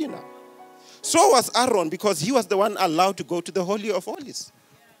can tell you now. So was Aaron because he was the one allowed to go to the Holy of Holies.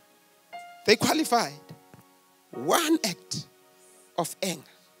 They qualified. One act of anger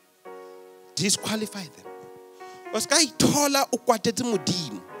disqualified them.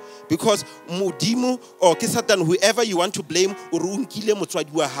 Because mudimu or kisatan, whoever you want to blame,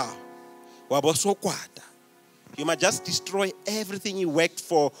 you might just destroy everything you worked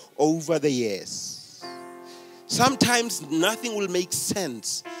for over the years. Sometimes nothing will make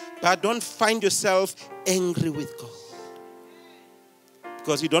sense, but don't find yourself angry with God.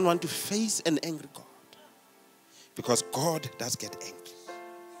 Because you don't want to face an angry God. Because God does get angry.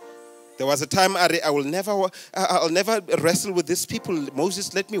 There was a time I'll never wrestle with these people.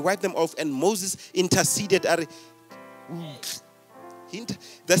 Moses, let me wipe them off. And Moses interceded.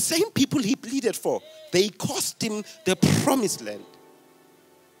 The same people he pleaded for, they cost him the promised land.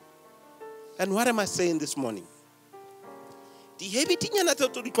 And what am I saying this morning? The heavy thing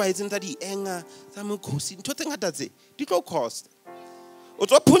that requires that the anger, some cost, it cost.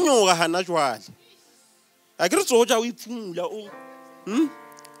 I get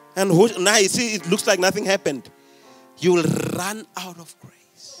and now you see it looks like nothing happened. You will run out of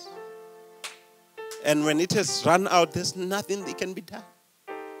grace. And when it has run out, there's nothing that can be done.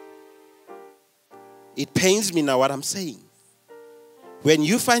 It pains me now what I'm saying. When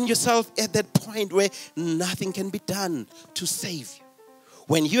you find yourself at that point where nothing can be done to save you.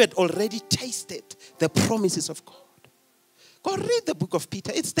 When you had already tasted the promises of God. Go read the book of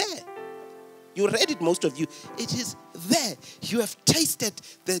Peter. It's there. You read it, most of you. It is there. You have tasted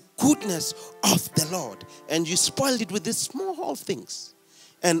the goodness of the Lord. And you spoiled it with these small things.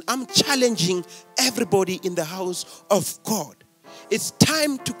 And I'm challenging everybody in the house of God. It's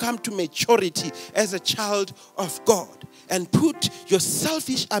time to come to maturity as a child of God. And put your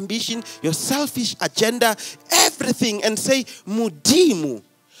selfish ambition, your selfish agenda, everything and say, Mudimu,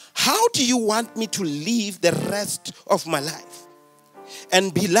 how do you want me to live the rest of my life?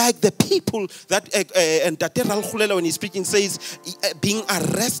 And be like the people that, and Dateral Khulela when he's speaking says, being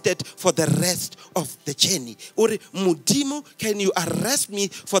arrested for the rest of the journey. Or, Mudimu, can you arrest me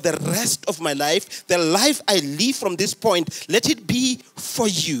for the rest of my life? The life I live from this point, let it be for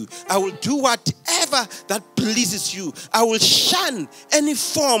you. I will do whatever that pleases you. I will shun any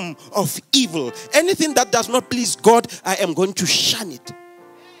form of evil. Anything that does not please God, I am going to shun it.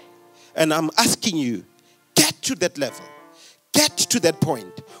 And I'm asking you, get to that level. Get to that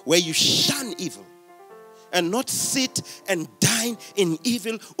point where you shun evil and not sit and dine in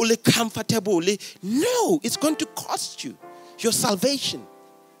evil, only comfortably. No, it's going to cost you your salvation.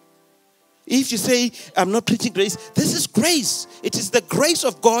 If you say, I'm not preaching grace, this is grace. It is the grace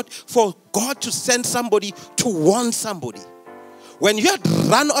of God for God to send somebody to warn somebody. When you had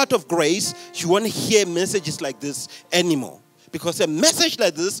run out of grace, you won't hear messages like this anymore. Because a message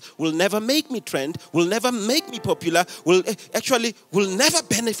like this will never make me trend, will never make me popular, will never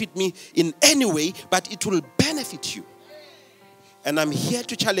benefit me in any way, but it will benefit you. And I'm here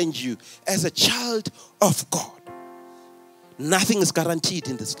to challenge you as a child of God. Nothing is guaranteed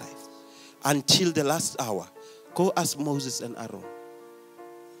in this life until the last hour. Go ask Moses and Aaron.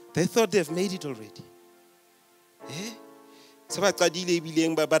 They thought they've made it already. Eh? As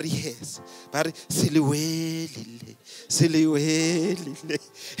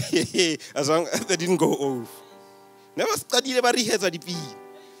long as they didn't go off. Never studied about rehearse at the P.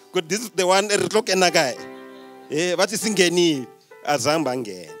 Because this is the one that look in a guy. What is in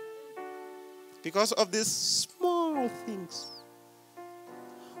Azambangen? Because of these small things.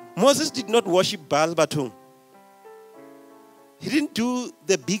 Moses did not worship Baal Batum. He didn't do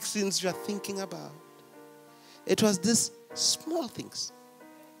the big sins you are thinking about. It was these small things.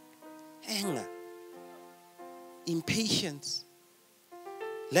 Anger, impatience,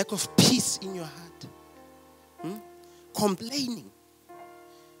 lack of peace in your heart, complaining,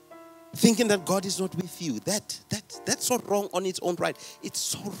 thinking that God is not with you. That's so wrong on its own right. It's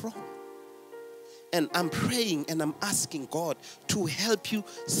so wrong. And I'm praying and I'm asking God to help you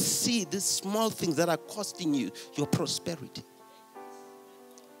see these small things that are costing you your prosperity.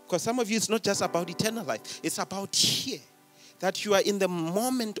 Because some of you, it's not just about eternal life. It's about here. That you are in the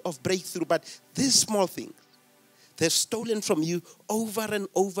moment of breakthrough. But these small things, they're stolen from you over and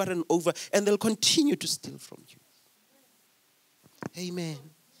over and over. And they'll continue to steal from you. Amen.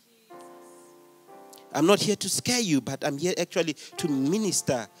 I'm not here to scare you, but I'm here actually to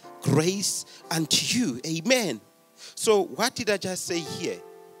minister grace unto you. Amen. So what did I just say here?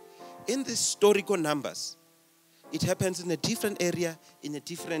 In the historical numbers, it happens in a different area, in a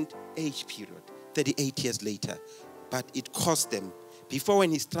different age period, 38 years later. But it cost them. Before,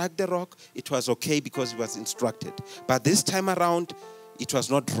 when he struck the rock, it was okay because he was instructed. But this time around, it was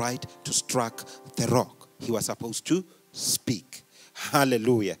not right to strike the rock. He was supposed to speak.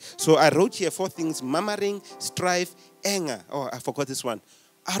 Hallelujah. So I wrote here 4 things: murmuring, strife, anger. Oh, I forgot this one.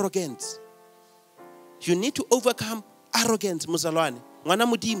 Arrogance. You need to overcome arrogance, Muzalwane. Ngwana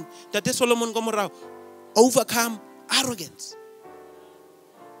Mudim, Tate Solomon Gomorrah. Overcome arrogance.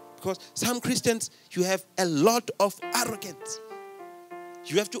 Because some Christians, you have a lot of arrogance.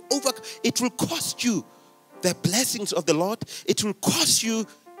 You have to overcome. It will cost you the blessings of the Lord. It will cost you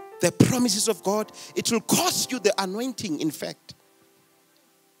the promises of God. It will cost you the anointing, in fact.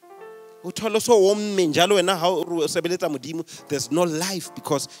 There's no life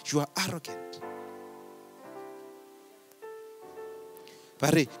because you are arrogant.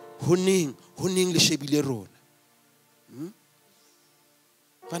 Bare huning le shebile rona.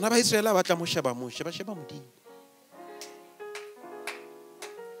 Bana ba Israel ba tla mo sheba modimo.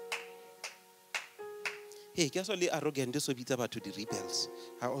 Hey, ke so le arrogant so bitsa batho di rebels.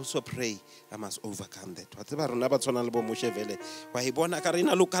 I also pray I must overcome that. Wa tseba rona ba tshwana le bo Moshe vele. Wa e bona ka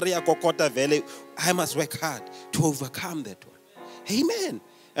rena lo kare ya kokota vele. I must work hard to overcome that one. Amen.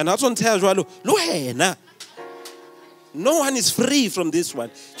 And that's on tell jwalo lo wena. No one is free from this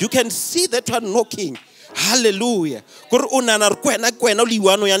one. You can see that one knocking. Hallelujah.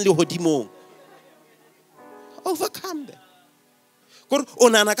 Overcome them.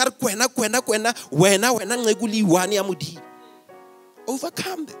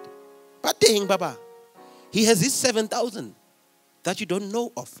 Overcome that. But dang, Baba, he has these 7,000 that you don't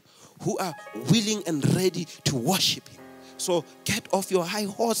know of who are willing and ready to worship him. So get off your high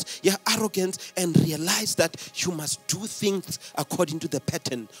horse, your arrogance, and realize that you must do things according to the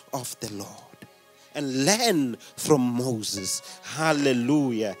pattern of the Lord. And learn from Moses.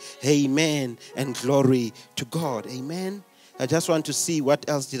 Hallelujah. Amen. And glory to God. Amen. I just want to see what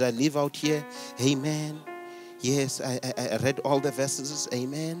else did I leave out here. Amen. Yes, I read all the verses.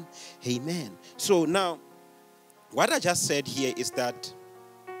 Amen. Amen. So now, what I just said here is that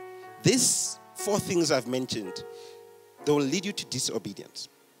these 4 things I've mentioned, they will lead you to disobedience.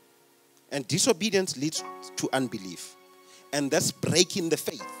 And disobedience leads to unbelief. And that's breaking the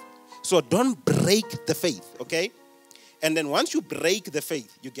faith. So don't break the faith, okay? And then once you break the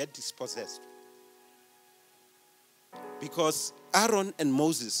faith, you get dispossessed. Because Aaron and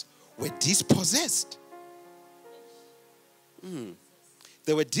Moses were dispossessed.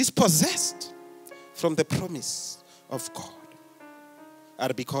 They were dispossessed from the promise of God.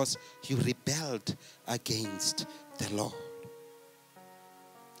 And because you rebelled against the Lord.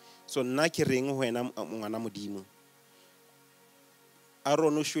 So nakiring wena ngwana modimo.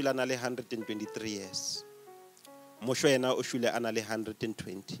 Aaron o shwele ana le 123 years. Moshe yena o shwele ana le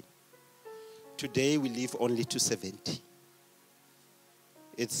 120. Today we live only to 70.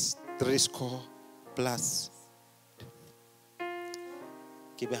 It's 3 score plus.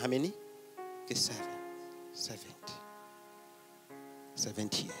 How many? 70.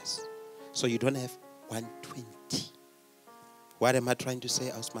 70 years. So you don't have 120. What am I trying to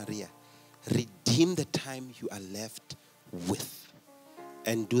say, Aus Maria? Redeem the time you are left with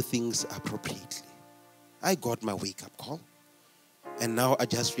and do things appropriately. I got my wake-up call. And now I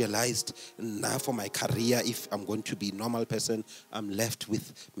just realized, now for my career, if I'm going to be a normal person, I'm left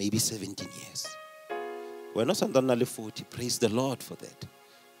with maybe 17 years. We're not only 40. Praise the Lord for that.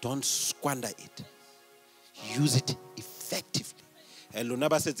 Don't squander it. Use it effectively. And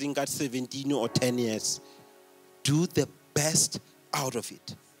Lunaba says in God 17 or 10 years, do the best out of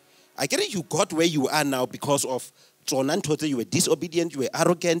it. I get it, you got where you are now because of you were disobedient, you were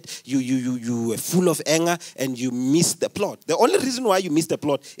arrogant, you were full of anger, and you missed the plot. The only reason why you missed the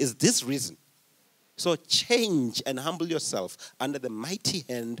plot is this reason. So change and humble yourself under the mighty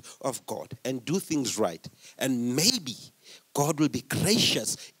hand of God and do things right. And maybe God will be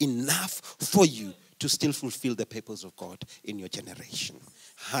gracious enough for you to still fulfill the purpose of God in your generation.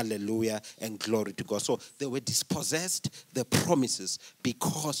 Hallelujah and glory to God. So they were dispossessed the promises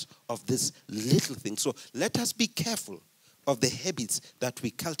because of this little thing. So let us be careful of the habits that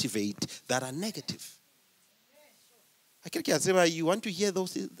we cultivate that are negative. You want to hear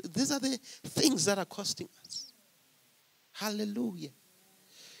those? These are the things that are costing us. Hallelujah.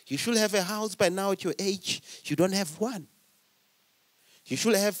 You should have a house by now at your age. You don't have one. You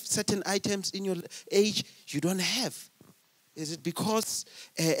should have certain items in your age you don't have. Is it because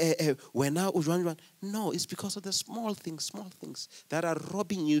we're now Ujwanjwan? No, it's because of the small things that are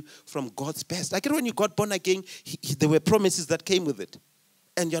robbing you from God's best. Like when you got born again, there were promises that came with it.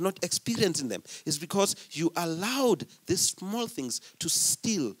 And you're not experiencing them. It's because you allowed these small things to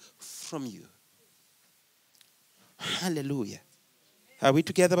steal from you. Hallelujah. Are we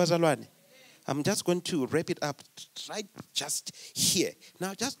together, Bazalwane? I'm just going to wrap it up right just here.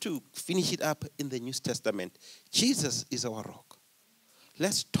 Now, just to finish it up in the New Testament, Jesus is our rock.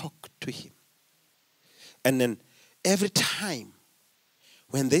 Let's talk to him. And then every time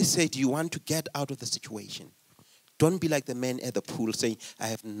when they say, do you want to get out of the situation? Don't be like the man at the pool saying, I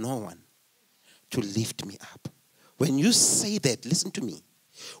have no one to lift me up. When you say that, listen to me.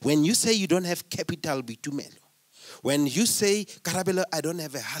 When you say you don't have capital, bitumelo. When you say, Karabelo, I don't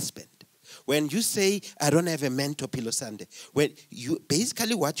have a husband. When you say, I don't have a mentor, Pilosande. When you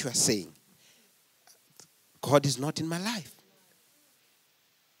basically what you are saying, God is not in my life.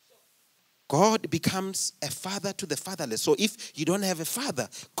 God becomes a father to the fatherless. So if you don't have a father,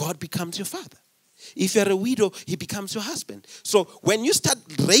 God becomes your father. If you're a widow, he becomes your husband. So when you start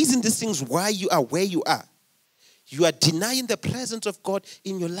raising these things why you are where you are denying the presence of God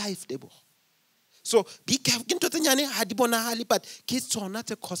in your life, Debo. So be careful.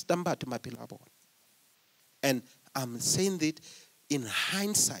 And I'm saying that in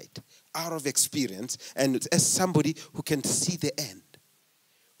hindsight, out of experience, and as somebody who can see the end.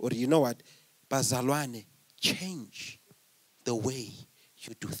 Or you know what? Bazalwane, change the way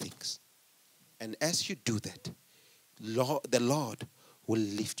you do things. And as you do that, the Lord will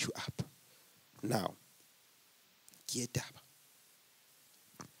lift you up. Now,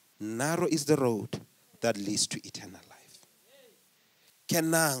 narrow is the road that leads to eternal life.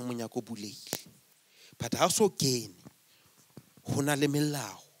 Kenang munyakobuleki. But also gain. Honale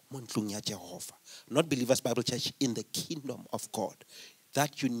melao montlung ya Jehovah. Not Believers Bible Church, in the kingdom of God.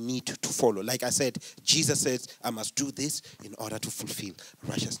 That you need to follow. Like I said, Jesus says, I must do this in order to fulfill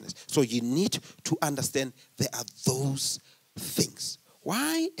righteousness. So you need to understand there are those things.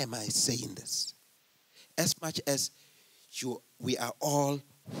 Why am I saying this? As much as we are all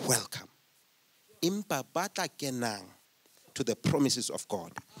welcome. Impa bata kenang to the promises of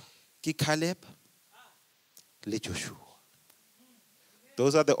God. Ki Caleb, le Joshua.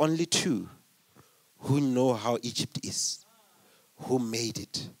 Those are the only two who know how Egypt is, who made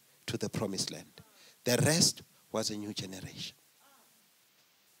it to the promised land. The rest was a new generation.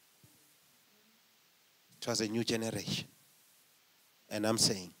 It was a new generation. And I'm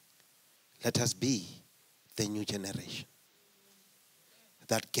saying, let us be the new generation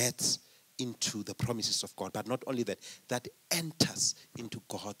that gets into the promises of God. But not only that, that enters into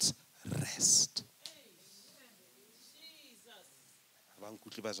God's rest.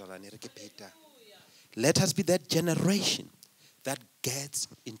 Let us be that generation that gets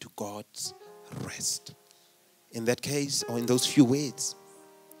into God's rest. In that case, or in those few words,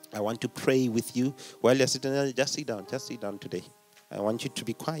 I want to pray with you while you're sitting there. Just sit down today. I want you to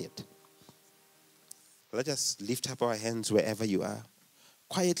be quiet. Let us lift up our hands wherever you are.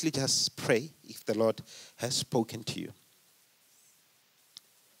 Quietly just pray if the Lord has spoken to you.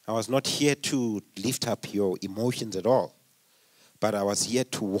 I was not here to lift up your emotions at all, But I was here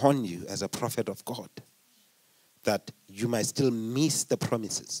to warn you as a prophet of God that you might still miss the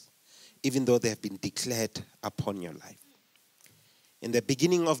promises, even though they have been declared upon your life. In the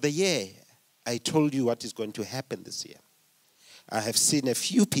beginning of the year, I told you what is going to happen this year. I have seen a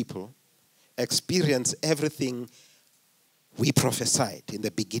few people experience everything we prophesied in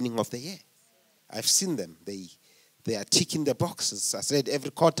the beginning of the year. I've seen them. They are ticking the boxes. I said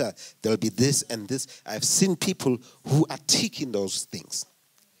every quarter there will be this and this. I've seen people who are ticking those things.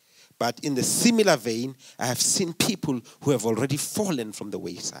 But in the similar vein, I have seen people who have already fallen from the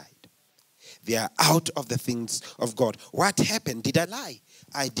wayside. They are out of the things of God. What happened? Did I lie?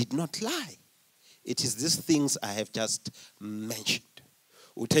 I did not lie. It is these things I have just mentioned.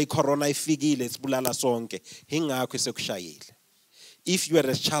 Uthe corona ifigile sibulala sonke hingakho sekushayile. If you are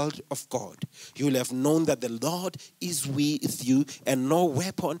a child of God, you will have known that the Lord is with you and no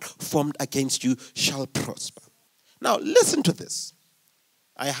weapon formed against you shall prosper. Now listen to this.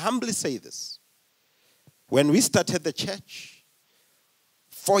 I humbly say this. When we started the church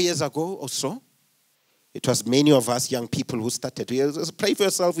 4 years ago or so, it was many of us young people who started. Pray for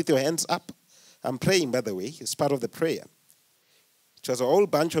yourself with your hands up. I'm praying, by the way. It's part of the prayer. It was a whole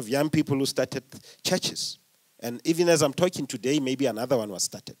bunch of young people who started churches. And even as I'm talking today, maybe another one was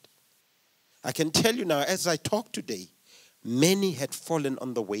started. I can tell you now, as I talk today, many had fallen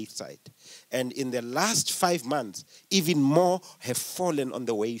on the wayside. And in the last 5 months, even more have fallen on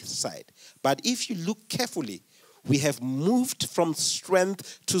the wayside. But if you look carefully, we have moved from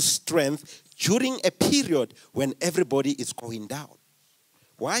strength to strength during a period when everybody is going down.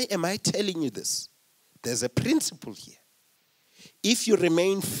 Why am I telling you this? There's a principle here. If you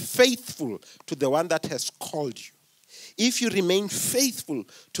remain faithful to the one that has called you, if you remain faithful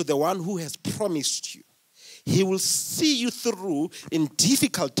to the one who has promised you, he will see you through in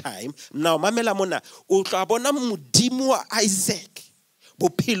difficult time. Now, mamela mona, utlabona mudimu wa Isaac,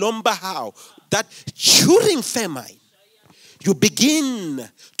 bophelong ba hao, that during famine, you begin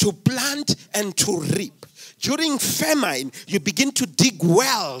to plant and to reap. During famine, you begin to dig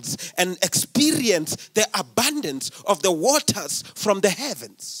wells and experience the abundance of the waters from the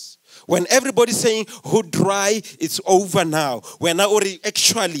heavens. When everybody's saying, who dry, it's over now. When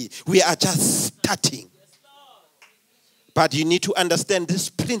actually, we are just starting. But you need to understand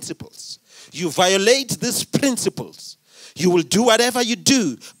these principles. You violate these principles, you will do whatever you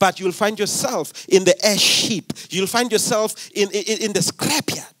do, but you'll find yourself in the ash heap. You'll find yourself in the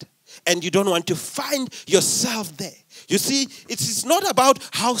scrapyard. And you don't want to find yourself there. You see, it is not about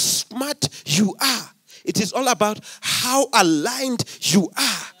how smart you are. It is all about how aligned you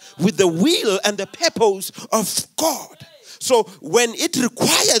are with the will and the purpose of God. So when it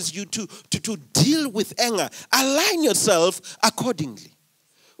requires you to deal with anger, align yourself accordingly.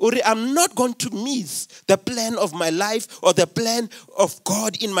 Uri, I'm not going to miss the plan of my life or the plan of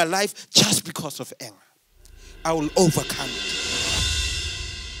God in my life just because of anger. I will overcome it.